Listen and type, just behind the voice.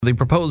The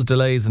proposed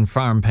delays in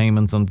farm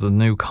payments under the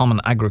new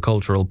Common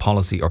Agricultural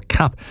Policy, or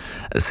CAP,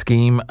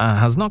 scheme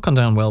has not gone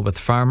down well with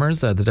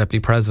farmers. The Deputy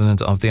President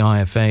of the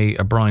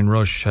IFA, Brian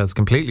Rush, has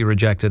completely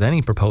rejected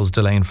any proposed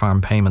delay in farm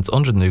payments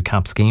under the new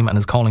CAP scheme and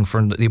is calling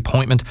for the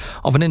appointment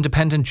of an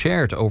independent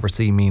chair to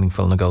oversee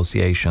meaningful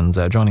negotiations.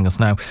 Joining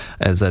us now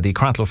is the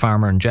Cratloe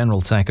farmer and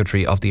General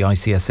Secretary of the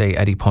ICSA,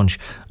 Eddie Punch,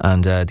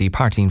 and the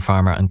Partine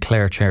farmer and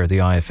Clare Chair of the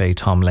IFA,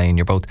 Tom Lane.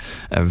 You're both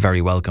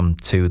very welcome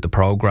to the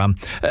programme.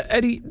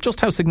 Eddie, just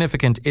how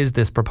significant is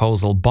this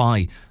proposal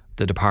by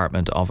the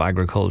Department of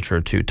Agriculture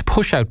to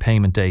push out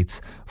payment dates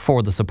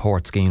for the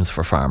support schemes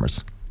for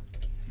farmers?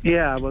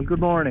 Yeah, well, good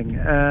morning.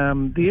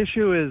 The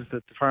issue is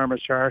that the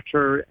Farmers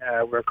Charter,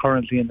 we're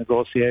currently in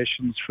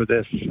negotiations for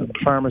this. And the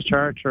Farmers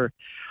Charter,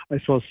 I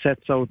suppose,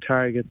 sets out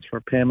targets for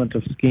payment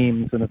of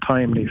schemes in a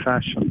timely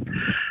fashion.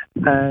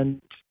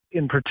 And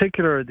in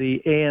particular,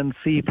 the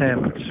ANC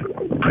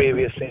payment,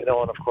 previously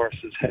known, of course,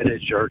 as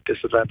headage or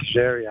disadvantaged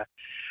area,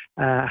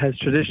 has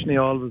traditionally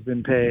always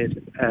been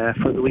paid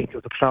for the week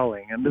of the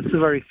ploughing. And this is a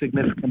very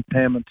significant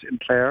payment in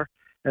Clare.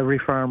 Every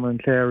farmer in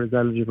Clare is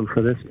eligible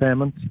for this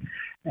payment.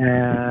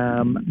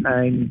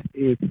 And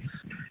it's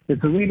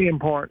a really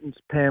important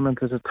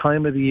payment at a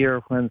time of the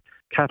year when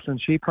cattle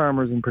and sheep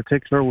farmers in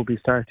particular will be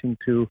starting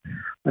to,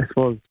 I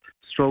suppose,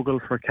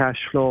 struggle for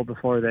cash flow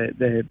before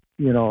they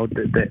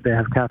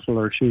have cattle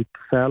or sheep to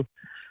sell.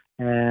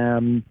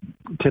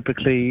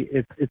 Typically,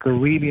 it's a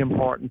really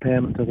important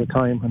payment at a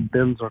time when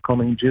bills are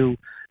coming due,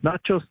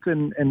 not just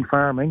in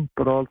farming,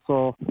 but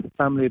also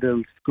family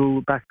bills,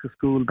 back to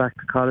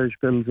college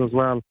bills as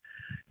well.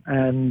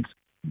 And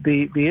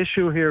the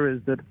issue here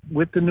is that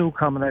with the new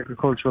Common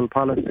Agricultural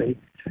Policy,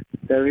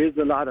 there is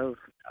a lot of,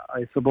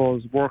 I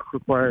suppose, work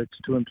required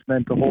to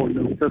implement a whole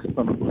new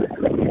system.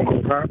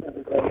 The department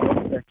is doing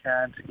what they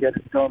can to get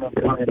it done on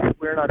time.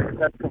 We're not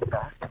accepting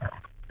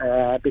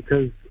that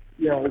because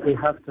we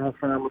have to have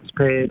farmers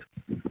paid,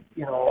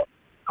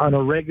 on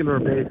a regular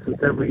basis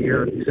every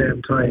year at the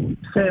same time,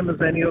 same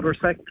as any other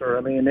sector.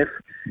 I mean,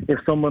 if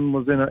someone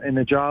was in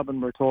a job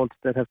and were told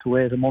they'd have to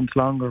wait a month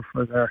longer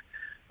for their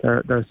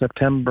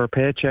September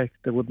paycheck,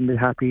 they wouldn't be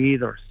happy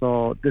either.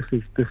 So this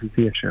is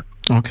the issue.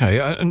 Okay,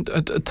 and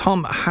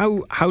Tom,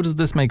 how does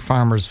this make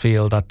farmers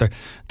feel that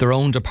their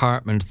own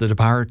department, the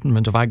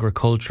Department of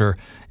Agriculture,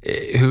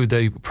 who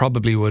they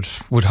probably would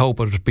hope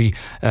would be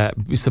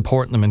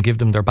supporting them and give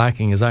them their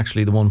backing, is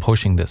actually the one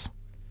pushing this?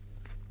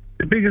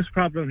 The biggest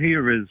problem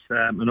here is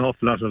an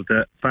awful lot of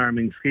the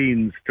farming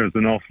schemes. There's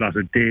an awful lot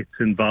of dates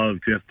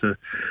involved. You have to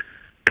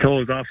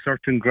close off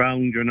certain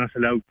ground. You're not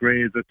allowed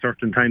graze at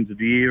certain times of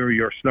the year.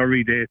 Your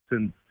slurry dates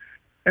and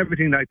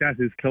everything like that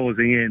is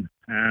closing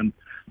in.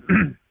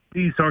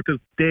 These sort of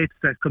dates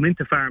that come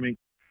into farming,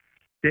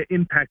 they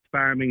impact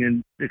farming,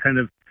 and they kind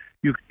of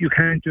you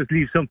can't just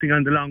leave something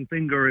on the long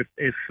finger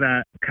if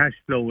cash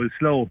flow is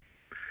slow.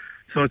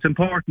 So it's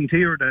important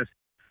here that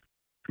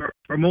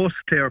for most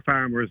Clare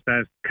farmers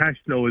that cash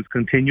flow is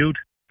continued,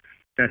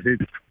 that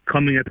it's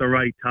coming at the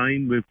right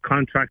time, with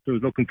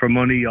contractors looking for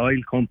money, oil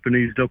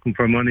companies looking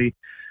for money.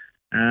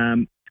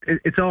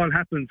 It all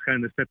happens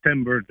kind of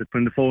September,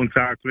 when the phone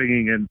starts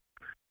ringing and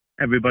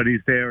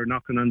everybody's there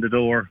knocking on the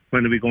door,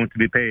 when are we going to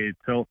be paid?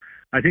 So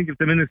I think if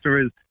the Minister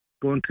is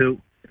going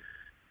to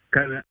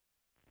kind of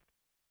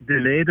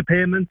delay the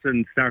payments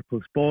and start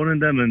postponing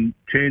them and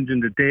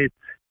changing the dates,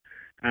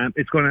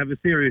 it's going to have a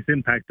serious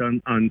impact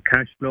on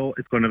cash flow.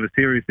 It's going to have a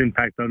serious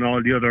impact on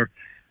all the other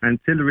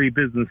ancillary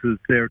businesses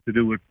there to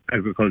do with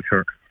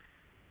agriculture.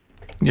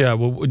 Yeah,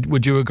 well,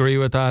 would you agree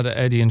with that,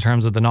 Eddie, in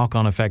terms of the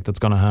knock-on effect it's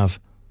going to have?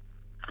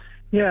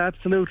 Yeah,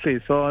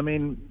 absolutely. So, I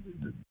mean,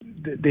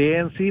 the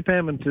ANC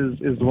payment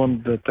is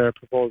one that they're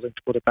proposing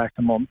to put it back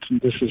a month,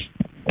 and this is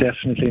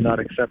definitely not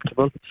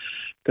acceptable.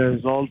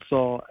 There's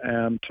also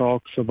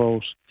talks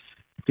about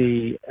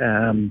the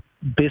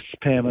BIS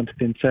payment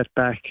being set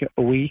back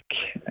a week,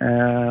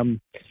 and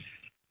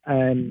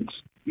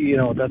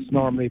that's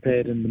normally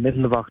paid in the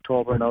middle of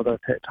October. Now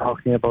they're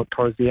talking about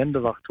towards the end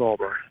of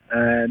October,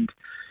 and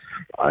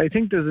I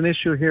think there's an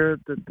issue here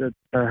that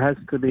there has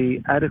to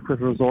be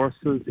adequate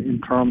resources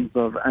in terms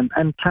of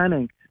and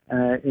planning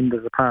in the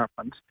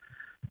department.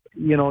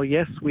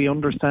 Yes, we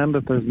understand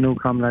that there's no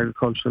Common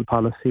Agricultural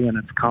Policy and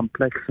it's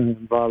complex and it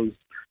involves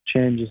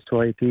changes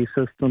to IT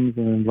systems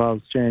and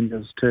involves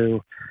changes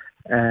to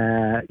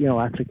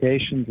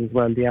applications as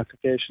well. The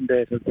application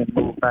date has been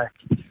moved back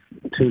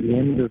to the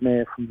end of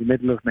May from the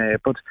middle of May.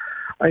 But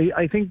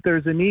I think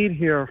there's a need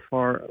here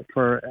for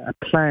a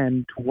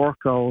plan to work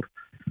out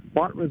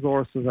what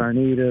resources are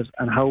needed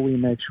and how we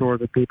make sure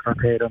that people are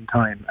paid on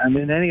time. And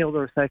in any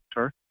other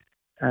sector,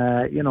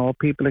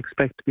 people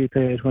expect to be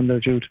paid when they're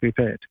due to be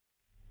paid.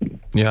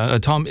 Yeah,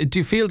 Tom, do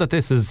you feel that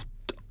this is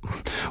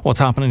what's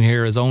happening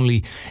here is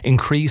only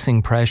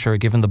increasing pressure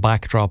given the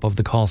backdrop of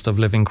the cost of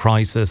living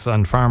crisis,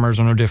 and farmers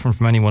are no different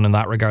from anyone in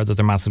that regard, that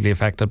they're massively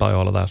affected by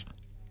all of that?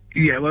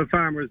 Yeah, well,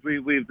 farmers,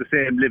 we have the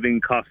same living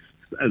costs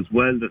as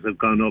well that have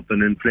gone up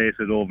and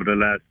inflated over the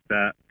last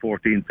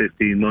 14,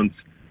 15 months.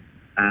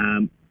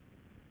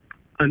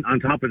 And on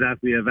top of that,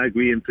 we have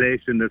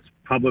agri-inflation that's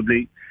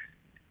probably,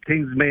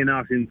 things may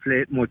not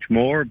inflate much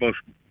more, but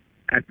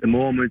at the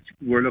moment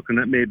we're looking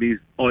at maybe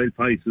oil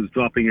prices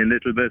dropping a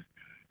little bit.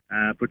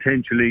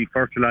 Potentially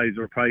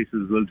fertiliser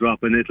prices will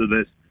drop a little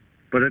bit.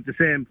 But at the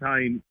same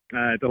time,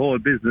 the whole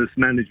business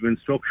management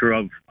structure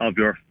of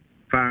your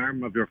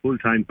farm, of your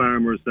full-time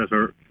farmers that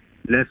are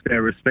left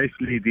there,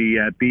 especially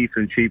the beef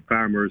and sheep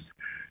farmers,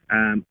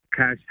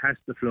 cash has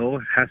to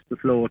flow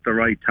at the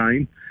right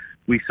time.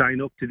 We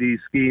sign up to these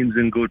schemes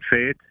in good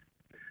faith.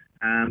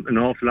 An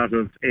awful lot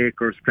of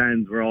acres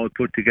plans were all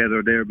put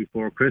together there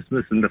before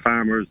Christmas, and the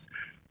farmers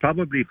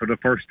probably for the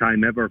first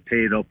time ever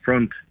paid up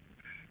front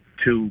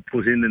to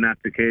put in an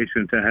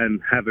application to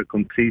have it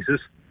completed.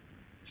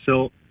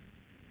 So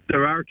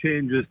there are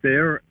changes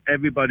there.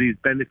 Everybody's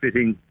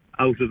benefiting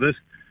out of it.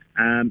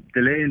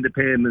 Delaying the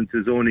payments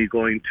is only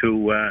going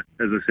to, as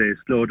I say,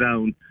 slow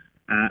down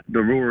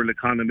the rural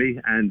economy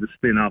and the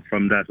spin-off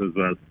from that as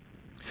well.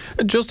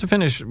 Just to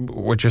finish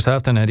with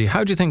yourself then, Eddie,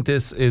 how do you think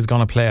this is going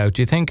to play out?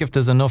 Do you think if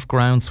there's enough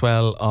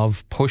groundswell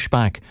of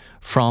pushback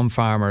from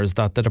farmers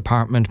that the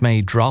department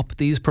may drop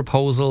these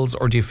proposals,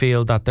 or do you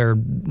feel that they're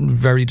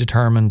very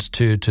determined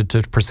to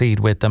proceed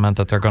with them and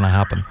that they're going to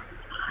happen?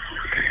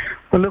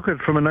 Well, look,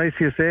 from an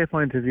ICSA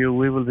point of view,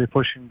 we will be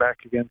pushing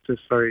back against this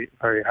very,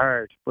 very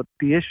hard. But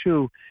the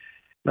issue,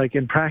 like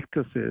in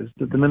practice, is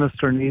that the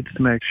Minister needs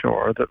to make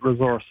sure that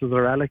resources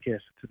are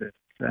allocated to this.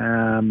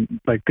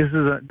 This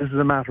is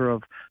a matter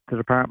of the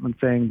department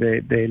saying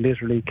they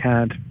literally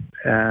can't,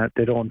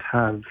 they don't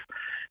have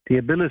the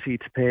ability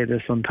to pay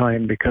this on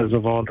time because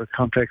of all the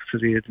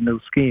complexity of the new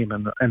scheme.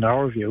 And in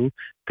our view,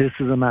 this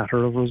is a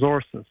matter of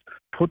resources.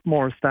 Put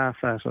more staff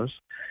at it.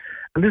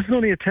 And this is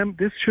only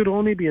this should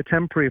only be a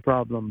temporary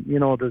problem. You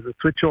know, there's a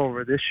switch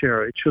over this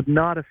year. It should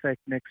not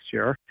affect next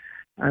year.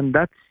 And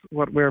that's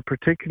what we're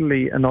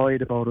particularly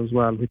annoyed about as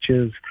well, which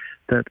is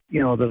that,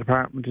 you know, the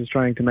department is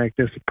trying to make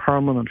this a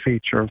permanent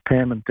feature of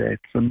payment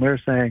dates. And we're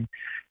saying,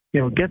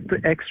 you know, get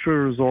the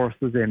extra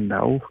resources in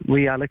now,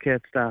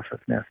 reallocate staff if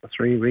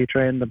necessary,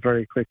 retrain them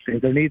very quickly.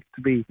 There needs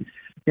to be,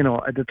 you know,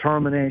 a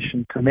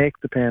determination to make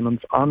the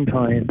payments on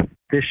time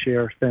this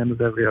year, same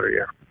as every other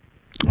year.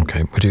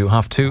 OK, we do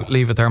have to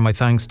leave it there. My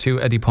thanks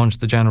to Eddie Punch,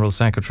 the General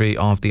Secretary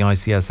of the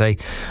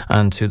ICSA,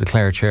 and to the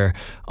Clare Chair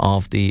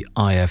of the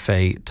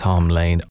IFA, Tom Lane.